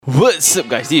What's up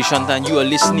guys, this is Shantan. You are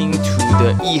listening to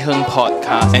the Eheng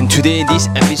Podcast, and today this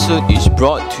episode is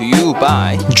brought to you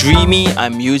by Dreamy.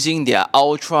 I'm using their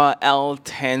Ultra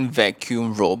L10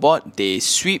 vacuum robot. They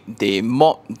sweep, they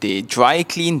mop, they dry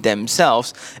clean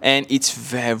themselves, and it's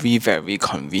very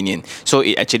convenient. So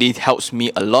it actually helps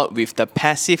me a lot with the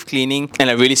passive cleaning,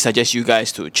 and I really suggest you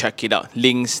guys to check it out.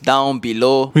 Links down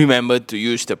below. Remember to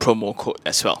use the promo code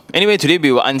as well. Anyway, today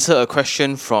we will answer a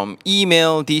question from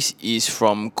email. This is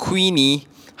from Queenie.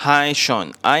 Hi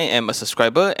Sean, I am a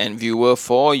subscriber and viewer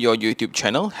for your YouTube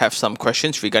channel. Have some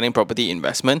questions regarding property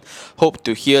investment. Hope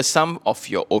to hear some of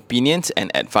your opinions and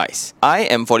advice. I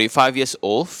am 45 years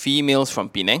old, females from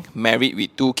Penang, married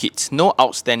with 2 kids. No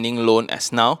outstanding loan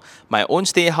as now. My own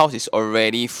stay house is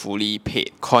already fully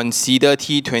paid. Consider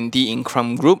T20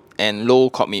 income group and low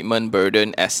commitment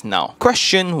burden as now.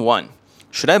 Question 1.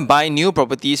 Should I buy new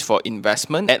properties for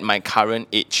investment at my current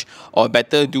age, or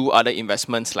better do other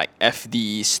investments like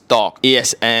FD, stock,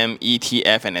 ASM,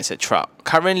 ETF, and etc.?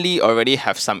 Currently already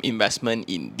have some investment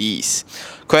in these.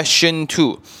 Question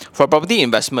 2. For property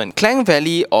investment, Klang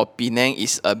Valley or Penang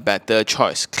is a better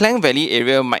choice. Klang Valley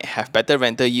area might have better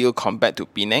rental yield compared to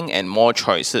Penang and more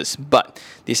choices, but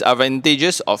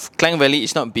disadvantages of Klang Valley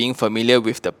is not being familiar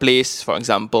with the place, for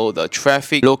example, the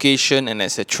traffic, location, and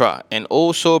etc., and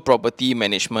also property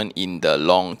management in the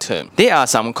long term. There are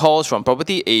some calls from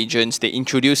property agents. They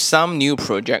introduce some new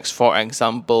projects, for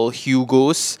example,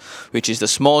 Hugo's, which is the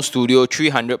small studio,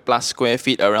 300 plus square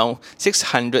feet, around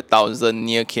 600,000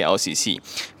 near KLCC,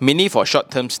 mainly for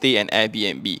short-term stay and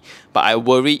Airbnb, but I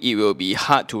worry it will be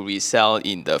hard to resell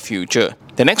in the future.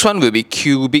 The next one will be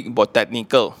Cubic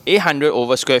Botanical, 800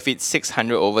 over square feet,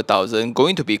 600 over 1,000,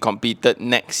 going to be completed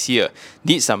next year.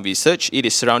 Did some research, it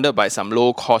is surrounded by some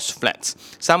low-cost flats.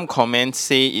 Some comments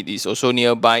say it is also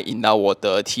nearby Indah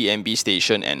Water, TMB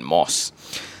Station and Moss.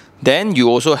 Then you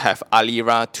also have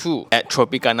Alira 2 at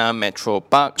Tropicana Metro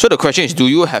Park. So the question is, do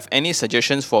you have any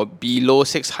suggestions for below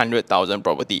 600,000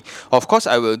 property? Of course,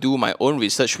 I will do my own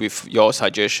research with your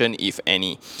suggestion if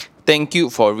any. Thank you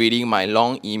for reading my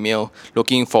long email.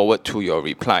 Looking forward to your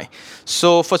reply.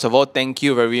 So first of all, thank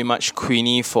you very much,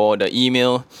 Queenie, for the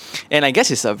email. And I guess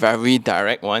it's a very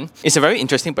direct one. It's a very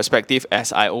interesting perspective,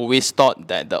 as I always thought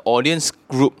that the audience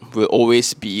group will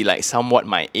always be like somewhat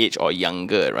my age or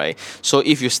younger, right? So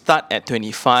if you start at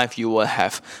 25, you will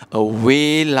have a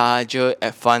way larger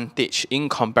advantage in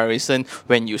comparison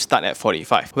when you start at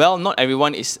 45. Well, not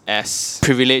everyone is as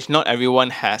privileged. Not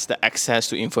everyone has the access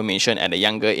to information at a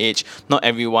younger age. Not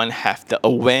everyone have the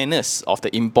awareness of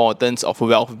the importance of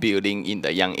wealth building in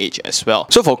the young age as well.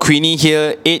 So for Queenie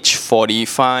here, age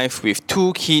 45 with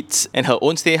 2 kids and her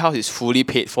own stay house is fully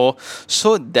paid for.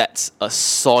 So that's a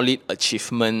solid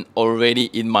achievement already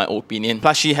in my opinion.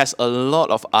 Plus she has a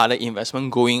lot of other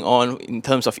investment going on in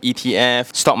terms of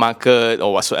ETF, stock market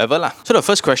or whatsoever lah. So the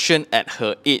first question, at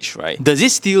her age, right? Does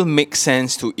it still make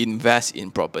sense to invest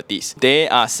in properties?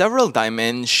 There are several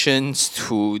dimensions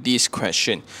to this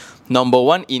question. Number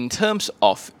 1, in terms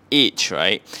of age,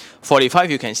 right? 45,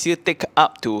 you can still take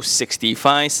up to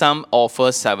 65. Some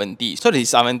offer 70. So the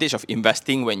disadvantage of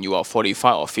investing when you are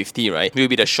 45 or 50, right, will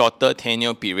be the shorter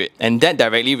tenure period. And that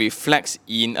directly reflects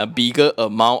in a bigger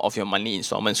amount of your monthly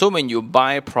installment. So when you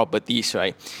buy properties,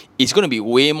 right, it's going to be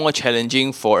way more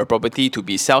challenging for a property to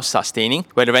be self-sustaining,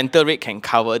 where the rental rate can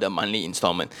cover the monthly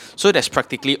installment. So that's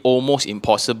practically almost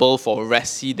impossible for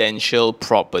residential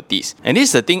properties. And this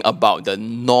is the thing about the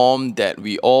norm that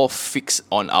we all fix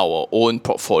on our own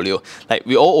portfolio. Like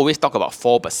we all always talk about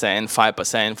 4%,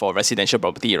 5% for residential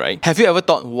property, right? Have you ever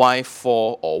thought why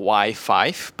 4 or why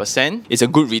 5% is a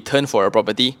good return for a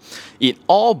property? It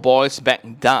all boils back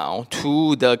down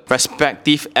to the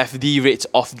respective FD rates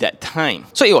of that time.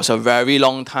 So it was a very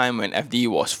long time when FD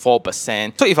was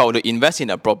 4%. So if I were to invest in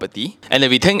a property and the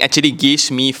return actually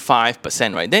gives me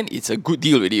 5%, right, then it's a good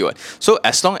deal already, right? So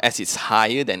as long as it's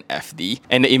higher than FD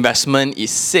and the investment is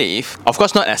safe, of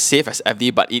course not as safe as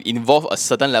FD, but it involves a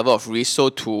certain level of risk, so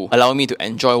to allow me to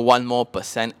enjoy 1% more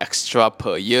extra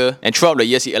per year, and throughout the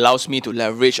years it allows me to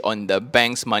leverage on the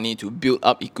bank's money to build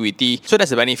up equity. So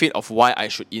that's the benefit of why I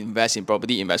should invest in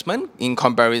property investment in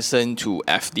comparison to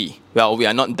FD. Well, we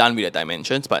are not done with the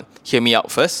dimensions, but hear me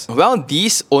out first. Well,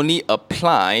 this only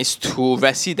applies to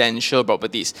residential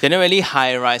properties, generally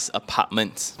high-rise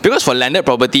apartments. Because for landed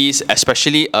properties,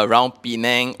 especially around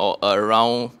Penang or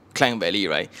around Klang Valley,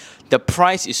 right, the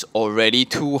price is already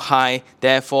too high,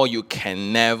 therefore you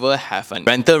can never have a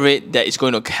rental rate that is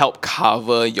going to help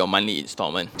cover your monthly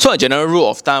installment. So a general rule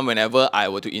of thumb whenever I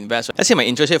were to invest, let's say my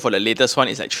interest rate for the latest one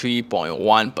is like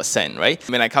 3.1%, right?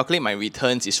 When I calculate my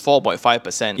returns is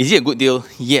 4.5%. Is it a good deal?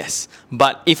 Yes.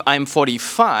 But if I'm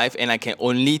 45 and I can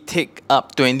only take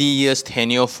up 20 years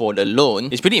tenure for the loan,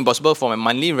 it's pretty impossible for my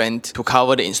monthly rent to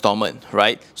cover the installment,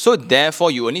 right? So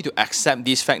therefore, you will need to accept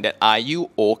this fact that are you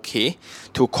okay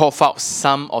to cough out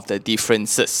some of the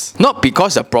differences? Not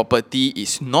because the property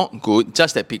is not good,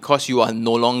 just that because you are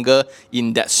no longer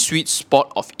in that sweet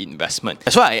spot of investment.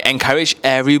 That's why I encourage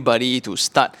everybody to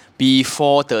start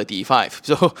before 35.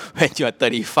 So when you are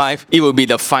 35, it will be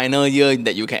the final year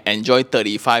that you can enjoy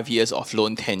 35 years of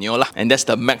loan tenure lah. And that's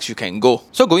the max you can go.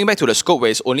 So going back to the scope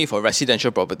where it's only for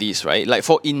residential properties, right? Like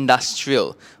for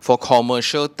industrial, for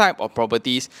commercial type of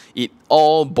properties, it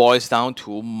all boils down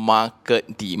to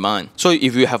market demand. So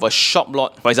if you have a shop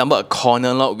lot, for example, a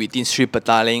corner lot within Sri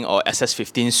Petaling or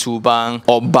SS15 Subang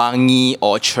or Bangi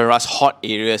or Cheras hot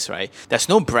areas, right? There's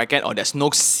no bracket or there's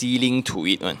no ceiling to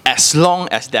it, man. As long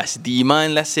as there's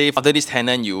demand, let's say after this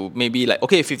tenant, you maybe like,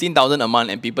 okay, 15,000 a month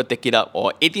and people take it up,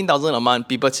 or 18,000 a month,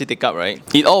 people still take up, right?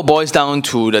 It all boils down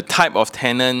to the type of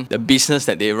tenant, the business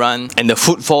that they run, and the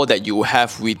footfall that you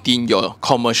have within your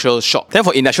commercial shop. Then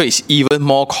for industrial, it's even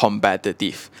more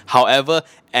competitive. However,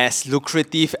 as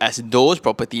lucrative as those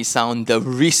properties sound, the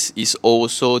risk is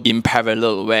also in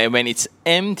parallel, where when it's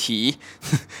empty,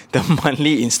 the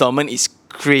monthly installment is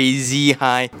crazy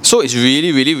high. So it's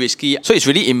really risky. So it's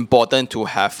really important to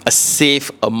have a safe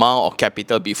amount of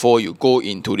capital before you go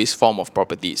into this form of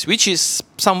properties, which is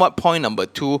somewhat point number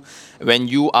 2 when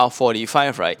you are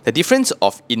 45, right? The difference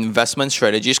of investment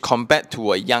strategies compared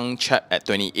to a young chap at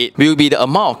 28 will be the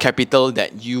amount of capital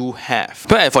that you have.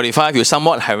 But at 45, you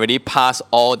somewhat have already passed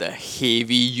all the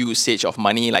heavy usage of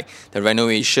money like the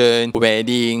renovation,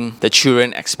 wedding, the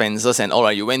children expenses and all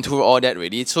right. You went through all that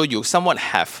already. So you somewhat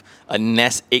have a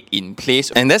nest egg in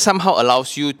place, and that somehow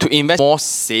allows you to invest more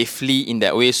safely in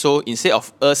that way. So instead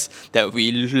of us that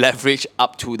we leverage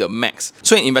up to the max.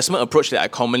 So an investment approach that I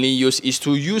commonly use is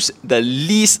to use the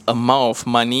least amount of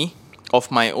money of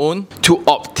my own to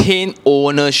obtain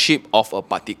ownership of a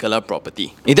particular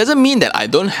property. It doesn't mean that I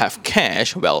don't have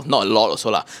cash, well, not a lot also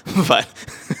lah,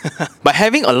 but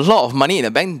having a lot of money in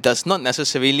the bank does not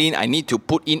necessarily mean I need to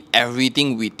put in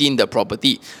everything within the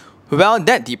property. Well,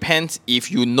 that depends if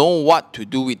you know what to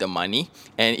do with the money,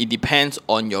 and it depends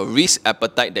on your risk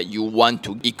appetite that you want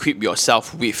to equip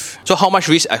yourself with. So how much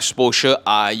risk exposure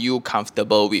are you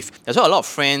comfortable with? That's why a lot of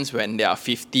friends, when they are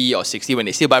 50 or 60, when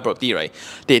they still buy property, right,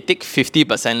 they take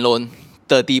 50% loan,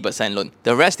 30% loan.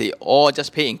 The rest, they all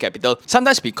just pay in capital.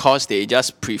 Sometimes because they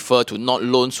just prefer to not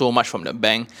loan so much from the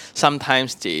bank.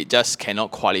 Sometimes they just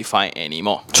cannot qualify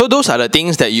anymore. So those are the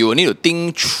things that you will need to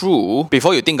think through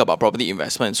before you think about property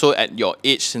investment. So at your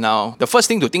age now, the first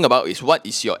thing to think about is what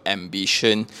is your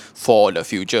ambition for the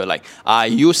future? Like, are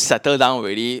you settled down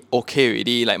already? Okay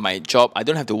already? Like my job, I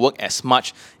don't have to work as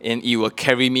much and it will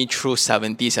carry me through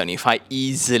 70, 75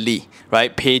 easily,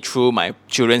 right? Pay through my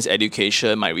children's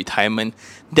education, my retirement.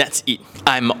 That's it.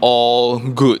 I'm all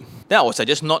good. Then I would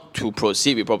suggest not to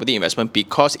proceed with property investment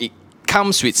because it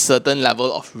comes with certain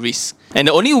level of risk. And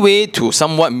the only way to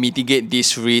somewhat mitigate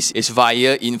this risk is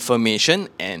via information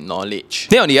and knowledge.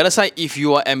 Then on the other side, if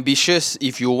you are ambitious,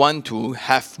 if you want to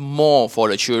have more for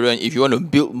the children, if you want to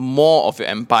build more of your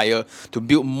empire, to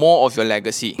build more of your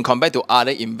legacy, compared to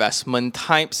other investment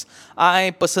types,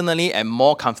 I personally am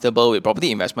more comfortable with property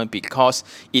investment because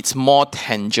it's more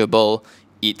tangible,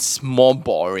 it's more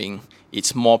boring,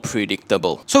 it's more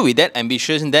predictable. So with that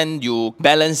ambition, then you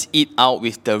balance it out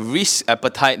with the risk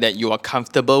appetite that you are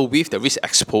comfortable with, the risk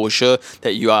exposure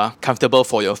that you are comfortable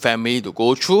for your family to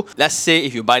go through. Let's say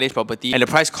if you buy this property and the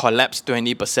price collapsed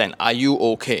 20%, are you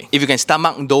okay? If you can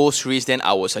stomach those risks, then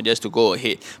I would suggest to go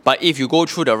ahead. But if you go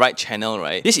through the right channel,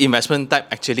 right, this investment type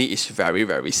actually is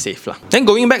very safe lah. Then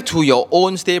going back to your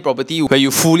own stay property where you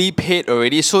fully paid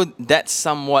already, so that's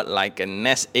somewhat like a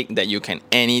nest egg that you can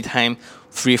anytime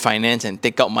free finance and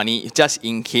take out money just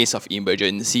in case of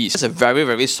emergencies. It's a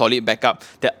very solid backup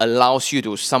that allows you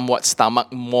to somewhat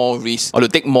stomach more risk or to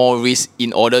take more risk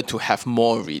in order to have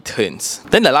more returns.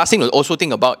 Then the last thing to also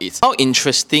think about is how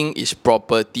interesting is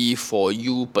property for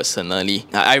you personally.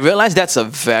 I realize that's a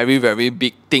very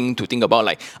big thing to think about.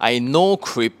 Like, I know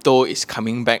crypto is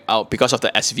coming back out because of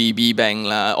the SVB bank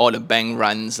lah, all the bank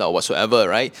runs or whatsoever,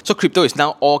 right? So crypto is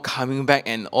now all coming back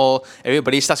and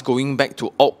everybody starts going back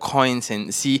to altcoins and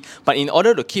and see. But in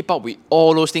order to keep up with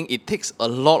all those things, it takes a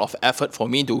lot of effort for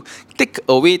me to take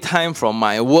away time from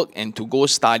my work and to go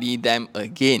study them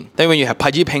again. Then when you have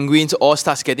Pudgy Penguins all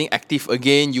starts getting active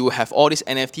again, you have all these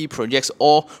NFT projects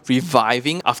all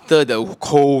reviving after the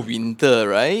cold winter,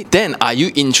 right? Then are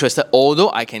you interested?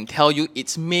 Although I can tell you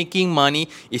it's making money,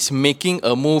 it's making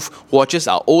a move. Watchers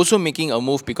are also making a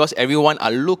move because everyone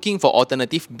are looking for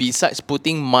alternative besides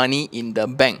putting money in the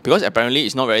bank, because apparently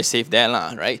it's not very safe there,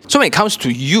 right? So when it comes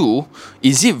to you,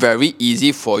 is it very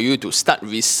easy for you to start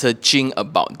researching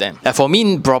about them? For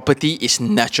me, property is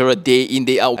natural, day in,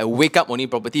 day out. I wake up only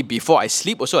property. Before I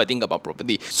sleep also I think about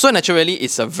property. So naturally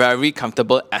it's a very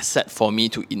comfortable asset for me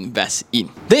to invest in.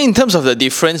 Then in terms of the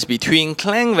difference between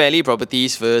Klang Valley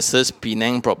properties versus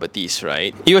Penang properties,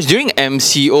 right? It was during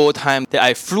MCO time that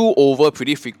I flew over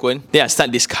pretty frequent. Then I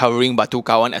started discovering Batu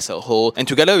Kawan as a whole, and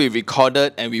together we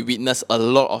recorded and we witnessed a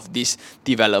lot of this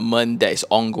development that is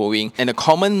ongoing. And the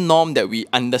common norm that we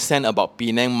understand about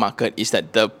Penang market is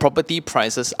that the property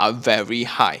prices are very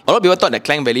high. A lot of people thought that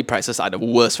Klang Valley prices are the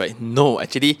worst, right? No,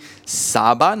 actually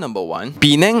Sabah number 1,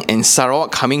 Penang and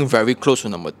Sarawak coming very close to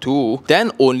number 2,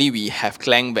 then only we have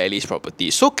Klang Valley's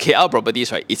properties. So KL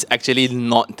properties, right, it's actually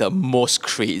not the most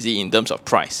crazy in terms of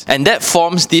price. And that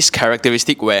forms this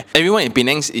characteristic where everyone in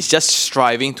Penang is just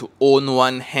striving to own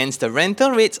one, hence the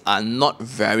rental rates are not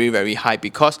very high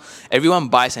because everyone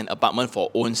buys an apartment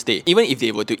for own stay. Even if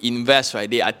they were to invest, right,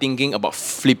 they are thinking about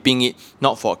flipping it,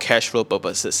 not for cash flow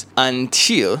purposes.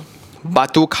 Until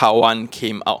Batu Kawan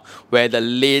came out, where the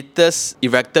latest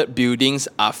erected buildings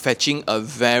are fetching a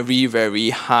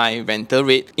very high rental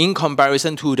rate in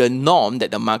comparison to the norm that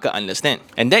the market understands.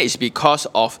 And that is because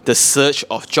of the surge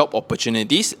of job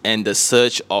opportunities and the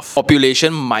surge of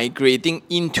population migrating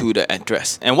into the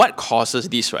address. And what causes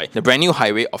this, right? The brand new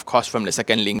highway, of course, from the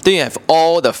second link. Then you have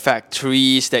all the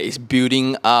factories that is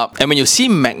building up. And when you see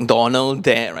McDonald's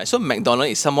there, right? So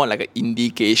McDonald's is somewhat like an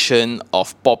indication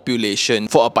of population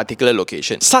for a particular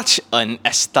location. Such an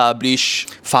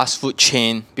established fast food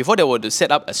chain, before they were to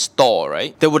set up a store,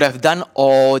 right, they would have done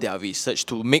all their research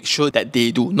to make sure that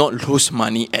they do not lose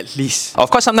money at least.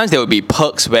 Of course, sometimes there will be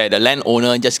perks where the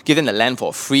landowner just give them the land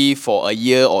for free for a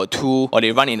year or two, or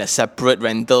they run in a separate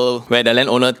rental where the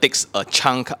landowner takes a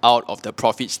chunk out of the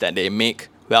profits that they make.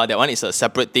 Well, that one is a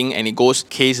separate thing and it goes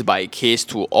case by case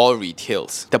to all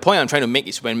retails. The point I'm trying to make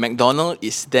is when McDonald's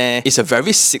is there, it's a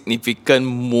very significant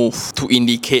move to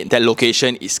indicate that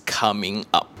location is coming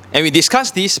up. And we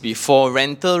discussed this before,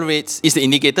 rental rates is the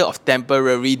indicator of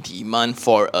temporary demand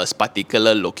for a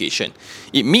particular location.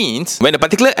 It means when a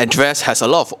particular address has a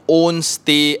lot of own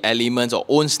stay elements or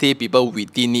own stay people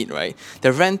within it, right,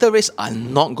 the rental rates are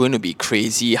not going to be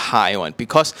crazy high one,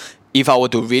 because if I were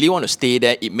to really want to stay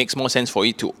there, it makes more sense for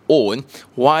it to own.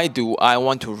 Why do I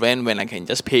want to rent when I can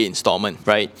just pay installment,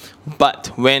 right? But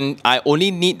when I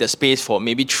only need the space for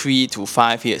maybe 3 to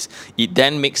 5 years, it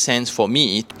then makes sense for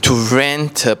me to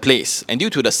rent a place. And due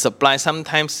to the supply,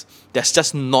 sometimes there's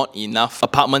just not enough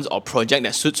apartments or project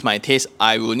that suits my taste.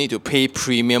 I will need to pay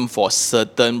premium for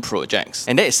certain projects.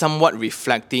 And that is somewhat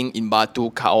reflecting in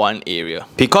Batu Kawan area.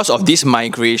 Because of this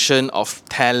migration of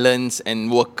talents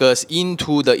and workers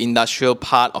into the industrial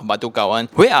part of Batu Kawan,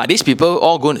 where are these people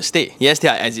all going to stay? Yes,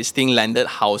 there are existing landed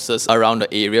houses around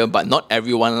the area, but not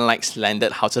everyone likes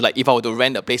landed houses. Like if I were to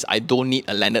rent a place, I don't need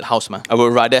a landed house, man. I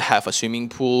would rather have a swimming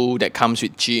pool that comes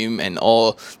with gym and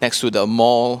all next to the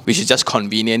mall, which is just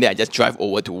convenient. I just drive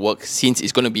over to work since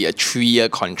it's going to be a 3-year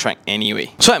contract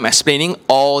anyway. So I'm explaining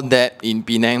all that in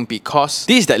Penang because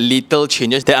these are the little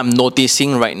changes that I'm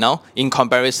noticing right now in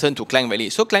comparison to Klang Valley.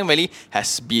 So Klang Valley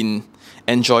has been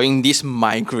enjoying this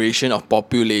migration of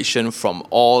population from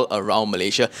all around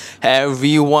Malaysia.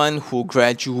 Everyone who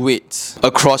graduates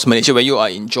across Malaysia, where you are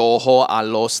in Johor,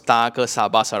 Alor, Star,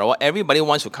 Sabah, Sarawak, everybody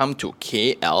wants to come to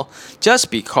KL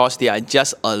just because there are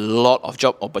just a lot of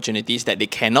job opportunities that they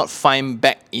cannot find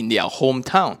back in their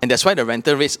hometown. And that's why the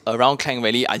rental rates around Klang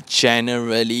Valley are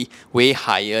generally way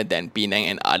higher than Penang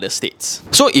and other states.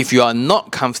 So if you are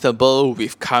not comfortable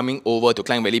with coming over to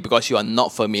Klang Valley because you are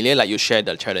not familiar, like you share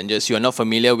the challenges, you are not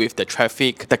familiar with the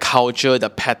traffic, the culture, the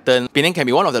pattern, Penang can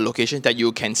be one of the locations that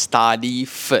you can study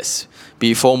first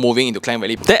before moving into Klang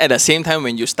Valley. Then at the same time,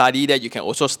 when you study that, you can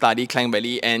also study Klang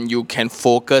Valley and you can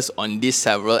focus on these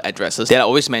several addresses that I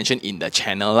always mention in the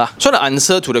channel. So the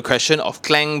answer to the question of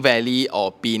Klang Valley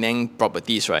or Penang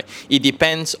properties, right, it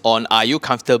depends on are you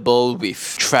comfortable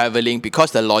with traveling,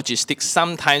 because the logistics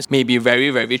sometimes may be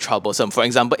very troublesome. For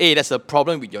example, hey, there's a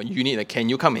problem with your unit, can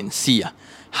you come and see?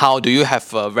 How do you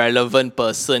have a relevant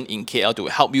person in KL to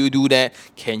help you do that?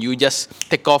 Can you just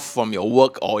take off from your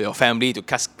work or your family to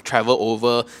travel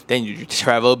over, then you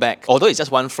travel back. Although it's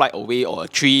just one flight away or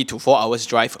 3 to 4 hours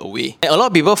drive away. And a lot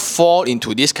of people fall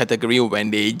into this category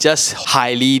when they just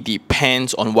highly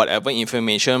depends on whatever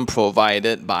information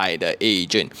provided by the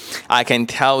agent. I can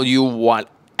tell you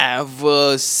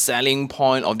whatever selling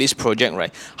point of this project,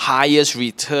 right? Highest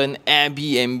return,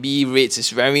 Airbnb rates is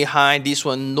very high. This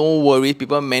one, no worries,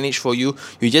 people manage for you.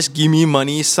 You just give me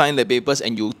money, sign the papers,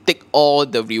 and you take all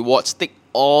the rewards, take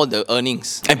all the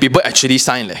earnings. And people actually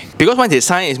sign because once they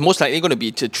sign, it's most likely going to be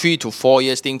a 3 to 4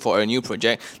 years thing for a new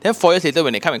project. Then 4 years later,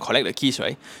 when they come and collect the keys,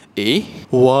 right?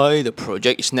 Why the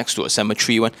project is next to a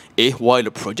cemetery one? Why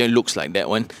the project looks like that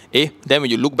one? Then when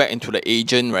you look back into the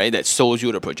agent, right, that sold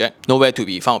you the project, nowhere to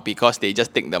be found because they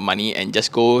just take the money and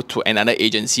just go to another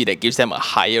agency that gives them a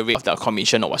higher rate of their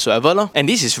commission or whatsoever. And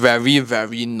this is very,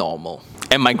 very normal.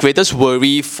 And my greatest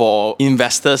worry for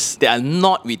investors that are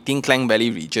not within Klang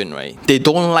Valley region, right? They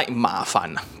don't like 麻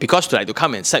烦 because to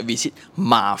come and site visit,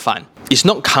 麻烦. It's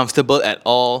not comfortable at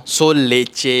all. So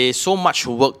leceh, so much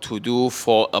work to do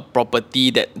for a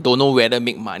property that don't know whether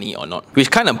make money or not.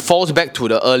 Which kind of falls back to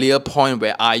the earlier point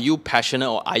where are you passionate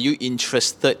or are you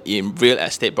interested in real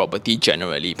estate property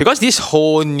generally? Because this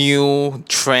whole new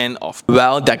trend of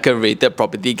well-decorated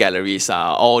property galleries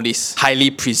are all these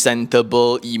highly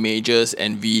presentable images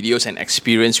and videos and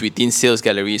experience within sales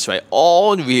galleries, right?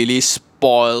 All really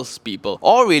spoils people,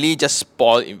 or really just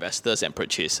spoil investors and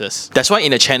purchasers. That's why in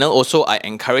the channel also I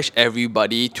encourage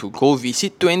everybody to go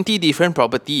visit 20 different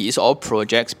properties or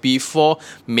projects before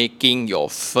making your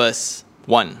first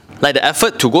one. Like the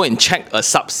effort to go and check a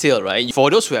sub-sale, right? For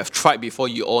those who have tried before,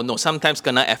 you all know sometimes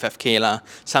kena FFK lah,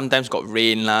 sometimes got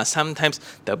rain lah, sometimes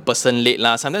the person late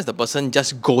lah, sometimes the person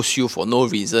just ghosts you for no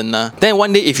reason lah. Then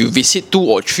one day if you visit 2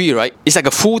 or 3, right, it's like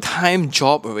a full-time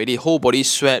job already, whole body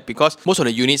sweat because most of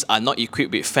the units are not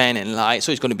equipped with fan and light,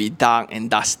 so it's going to be dark and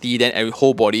dusty, then every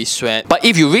whole body sweat. But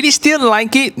if you really still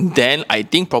like it, then I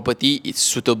think property is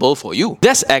suitable for you.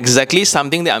 That's exactly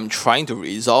something that I'm trying to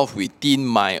resolve within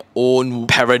my own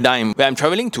paradigm where I'm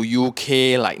traveling to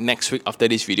UK like next week after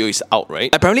this video is out, right?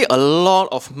 Apparently a lot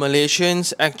of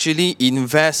Malaysians actually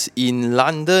invest in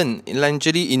London,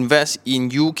 actually invest in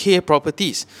UK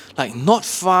properties. Like not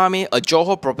far, a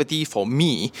Johor property for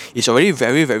me is already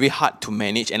very, very hard to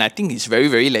manage, and I think it's very,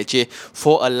 very leceh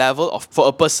for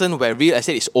a person where real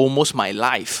estate is almost my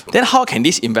life. Then how can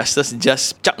these investors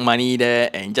just chuck money there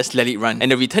and just let it run?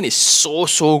 And the return is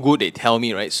so good, they tell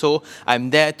me, right? So I'm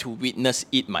there to witness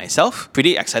it myself.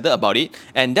 Pretty excited about it,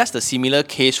 and that's the similar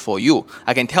case for you.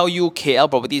 I can tell you KL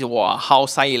properties, wow, how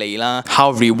sai lei lah,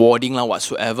 how rewarding lah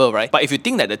whatsoever, right? But if you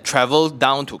think that the travel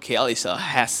down to KL is a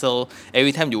hassle,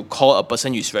 every time you call a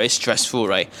person it's very stressful,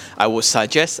 right? I would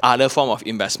suggest other form of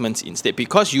investments instead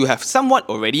because you have somewhat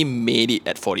already made it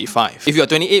at 45. If you're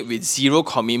 28 with zero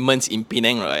commitments in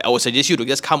Penang, right, I would suggest you to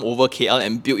just come over KL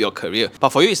and build your career. But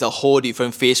for you, it's a whole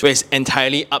different phase where it's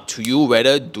entirely up to you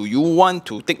whether do you want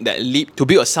to take that leap to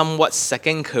build a somewhat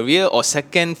second career or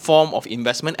second form of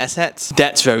investment assets.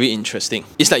 That's very interesting.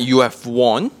 It's like you have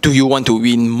won. Do you want to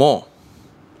win more?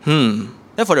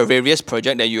 Then for the various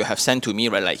projects that you have sent to me,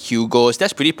 right, like Hugo's,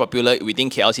 that's pretty popular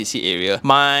within KLCC area.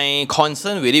 My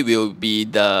concern with it will be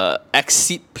the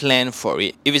exit plan for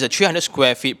it. If it's a 300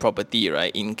 square feet property,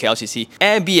 right, in KLCC,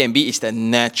 Airbnb is the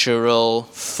natural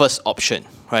first option,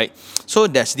 right? So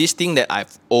there's this thing that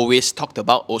I've always talked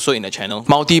about also in the channel,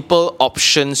 multiple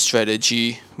option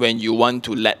strategy when you want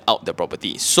to let out the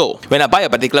property. So when I buy a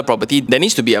particular property, there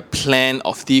needs to be a plan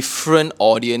of different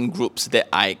audience groups that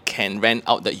I can rent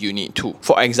out the unit to.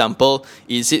 For example,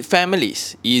 is it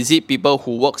families? Is it people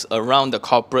who works around the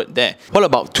corporate there? What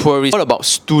about tourists? What about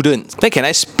students? Then can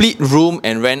I split room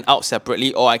and rent out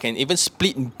separately, or I can even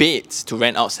split beds to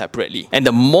rent out separately? And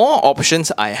the more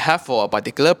options I have for a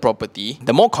particular property,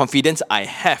 the more confidence I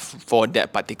have for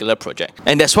that particular project.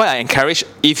 And that's why I encourage,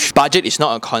 if budget is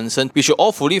not a concern, we should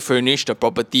all fully furnish the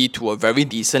property to a very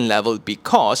decent level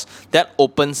because that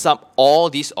opens up all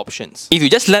these options. If you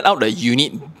just let out the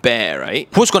unit bare, right,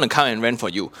 who's going to come and rent for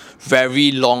you?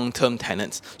 Very long-term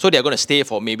tenants. So they're going to stay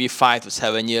for maybe 5 to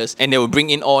 7 years, and they will bring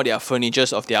in all their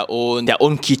furnitures of their own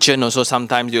kitchen also.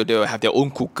 Sometimes they will have their own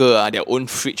cooker, their own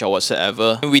fridge or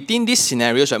whatsoever. And within these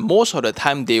scenarios, right, most of the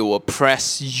time they will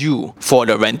press you for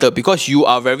the rental because you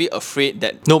are very afraid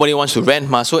that nobody wants to rent,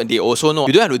 so they also know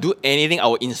you don't have to do anything. I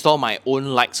will install my own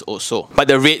lights also. But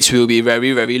the rates will be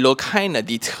very, very low, kind of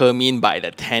determined by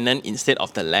the tenant instead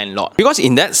of the landlord. Because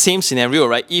in that same scenario,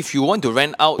 right, if you want to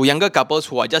rent out to younger couples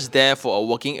who are just there for a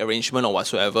working arrangement or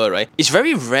whatsoever, right? It's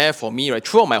very rare for me, right,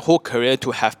 throughout my whole career to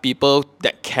have people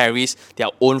that carries their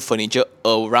own furniture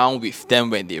around with them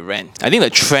when they rent. I think the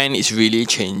trend is really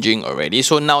changing already.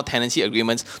 So now tenancy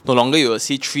agreements, no longer you will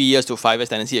see 3 years to 5 years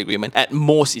tenancy agreement. At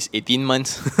most is 18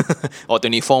 months or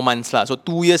 24 months. So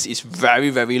 2 years is very,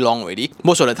 very long already.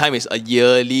 Most of the time it's a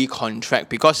yearly contract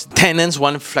because tenants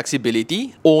want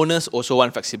flexibility, owners also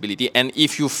want flexibility. And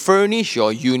if you furnish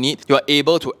your unit, you are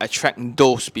able to attract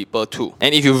those people too.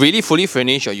 And if you really fully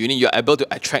furnish your unit, you're able to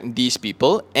attract these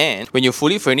people. And when you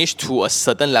fully furnish to a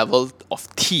certain level of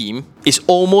theme, it's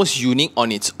almost unique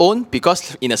on its own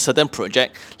because in a certain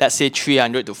project, let's say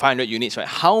 300 to 500 units, right?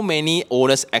 How many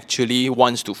owners actually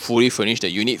wants to fully furnish the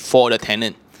unit for the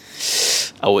tenant?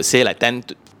 I would say like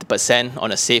 10%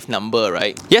 on a safe number,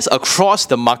 right? Yes, across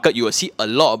the market you will see a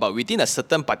lot, but within a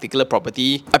certain particular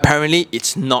property, apparently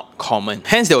it's not common.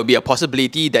 Hence, there will be a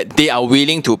possibility that they are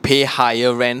willing to pay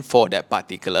higher rent for that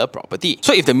particular property.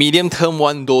 So if the medium term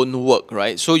one don't work,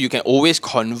 right? So you can always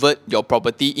convert your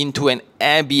property into an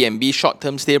Airbnb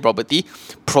short-term stay property,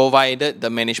 provided the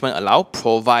management allow,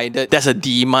 provided there's a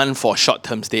demand for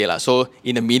short-term stay. So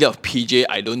in the middle of PJ,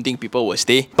 I don't think people will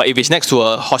stay. But if it's next to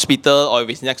a hospital, or if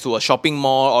it's next to a shopping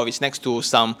mall, or if it's next to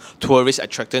some tourist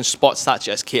attraction spots such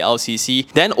as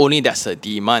KLCC, then only there's a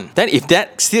demand. Then if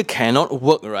that still cannot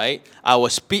work, right, I will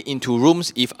split into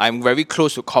rooms if I'm very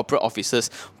close to corporate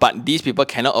offices, but these people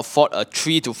cannot afford a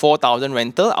 3,000 to 4,000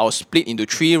 rental. I'll split into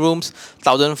 3 rooms,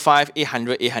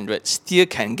 1,500, 800, still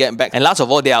can get back. And last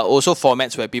of all, there are also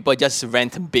formats where people just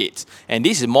rent beds. And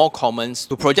this is more common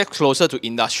to projects closer to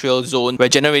industrial zone, where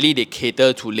generally they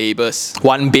cater to labours.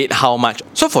 1 bed, how much?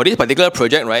 So for this particular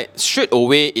project, right, straight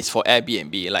away it's for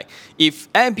Airbnb. Like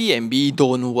if Airbnb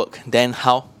don't work, then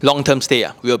how? Long-term stay.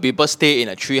 Will people stay in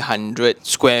a 300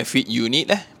 square feet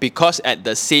unit? Because at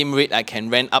the same rate, I can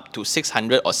rent up to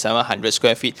 600 or 700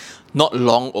 square feet, not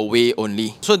long away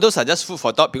only. So those are just food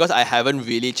for thought because I haven't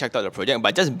really checked out the project,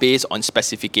 but just based on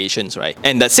specifications, right?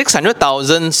 And that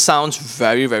 600,000 sounds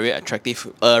very, very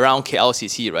attractive around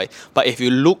KLCC, right? But if you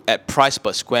look at price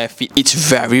per square feet, it's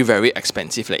very, very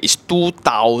expensive. It's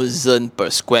 2,000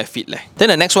 per square feet. Then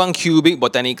the next one, Cubic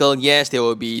Botanical. Yes, there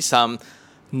will be some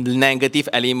negative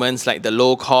elements like the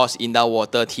low cost, Inda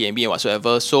Water, TMB and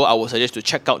whatsoever. So I would suggest to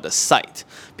check out the site,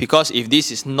 because if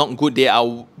this is not good, there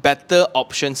are better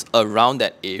options around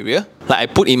that area. Like I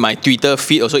put in my Twitter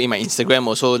feed, also in my Instagram,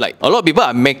 also like a lot of people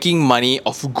are making money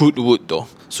off Goodwood though.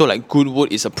 So like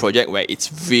Goodwood is a project where it's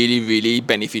really, really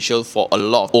beneficial for a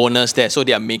lot of owners there. So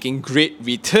they are making great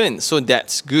returns. So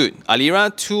that's good.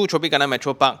 Alira 2 Tropicana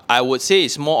Metro Park, I would say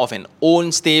it's more of an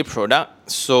own stay product.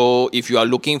 So if you are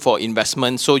looking for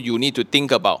investment, so you need to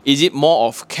think about, is it more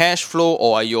of cash flow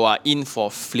or you are in for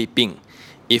flipping?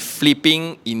 If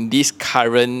flipping in this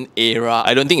current era,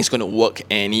 I don't think it's going to work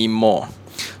anymore.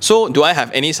 So do I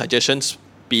have any suggestions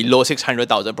below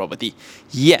 600,000 property?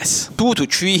 Yes. 2 to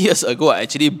 3 years ago, I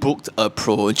actually booked a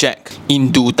project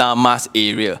in Duta Mas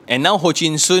area. And now Ho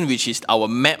Chin Soon, which is our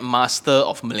map master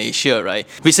of Malaysia, right?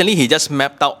 Recently, he just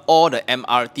mapped out all the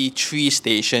MRT 3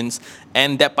 stations,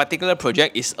 and that particular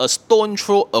project is a stone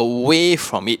throw away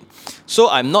from it. So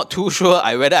I'm not too sure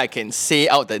whether I can say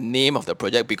out the name of the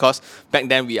project, because back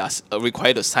then we are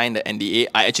required to sign the NDA.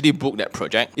 I actually booked that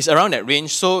project. It's around that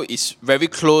range, so it's very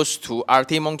close to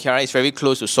RT Mont Kiara, it's very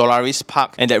close to Solaris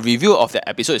Park, and that review of that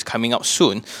episode is coming out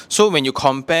soon. So when you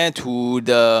compare to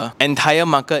the entire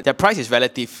market, the price is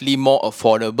relatively more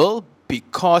affordable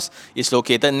because it's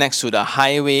located next to the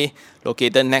highway,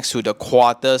 located next to the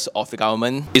quarters of the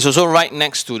government. It's also right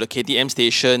next to the KTM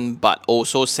station, but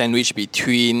also sandwiched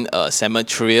between a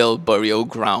cemeterial burial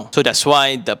ground. So that's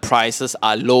why the prices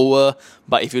are lower.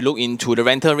 But if you look into the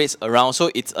rental rates around,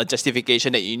 so it's a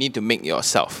justification that you need to make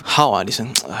yourself. How are this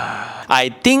one?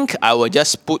 I think I will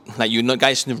just put, like, you know,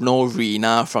 guys know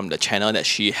Rina from the channel, that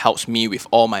she helps me with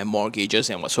all my mortgages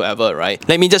and whatsoever, right?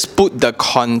 Let me just put the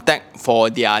contact for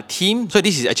their team. So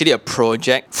this is actually a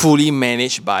project fully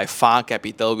managed by Far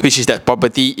Capital, which is that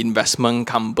property investment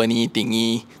company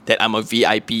thingy that I'm a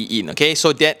VIP in, okay?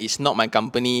 So that is not my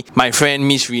company. My friend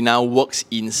Miss Rina works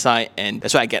inside, and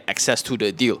that's why I get access to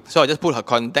the deal. So I just put her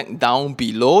contact down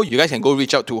below. You guys can go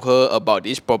reach out to her about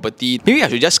this property. Maybe I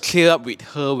should just clear up with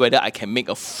her whether I can make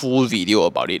a full video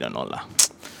about it or not.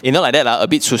 Like that, a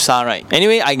bit susah, right?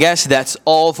 Anyway, I guess that's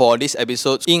all for this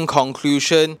episode. In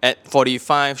conclusion, at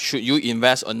 45, should you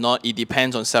invest or not? It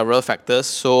depends on several factors.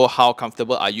 So how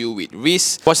comfortable are you with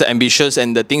risk? What's the ambitions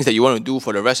and the things that you want to do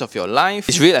for the rest of your life?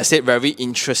 Is real estate very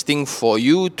interesting for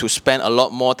you to spend a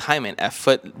lot more time and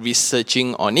effort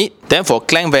researching on it? Then for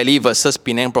Klang Valley versus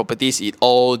Penang properties, it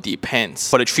all depends.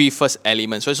 For the three first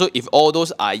elements. So if all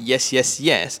those are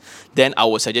yes, then I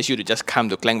would suggest you to just come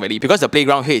to Klang Valley because the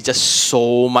playground here is just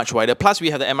so much wider. Plus, we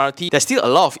have the MRT. There's still a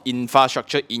lot of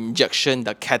infrastructure injection,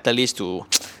 the catalyst to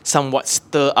somewhat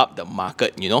stir up the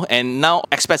market, and now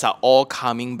expats are all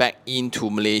coming back into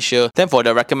Malaysia. Then for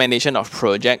the recommendation of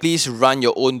project, please run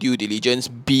your own due diligence.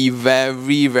 Be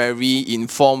very, very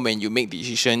informed when you make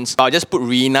decisions. I'll just put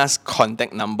Rina's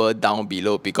contact number down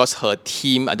below because her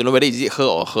team, I don't know whether is it her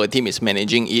or her team is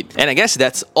managing it. And I guess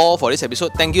that's all for this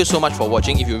episode. Thank you so much for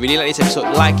watching. If you really like this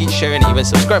episode, like it, share it, and even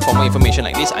subscribe for more information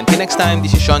like this. Until next time,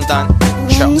 this is Sean Tan.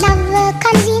 Ciao.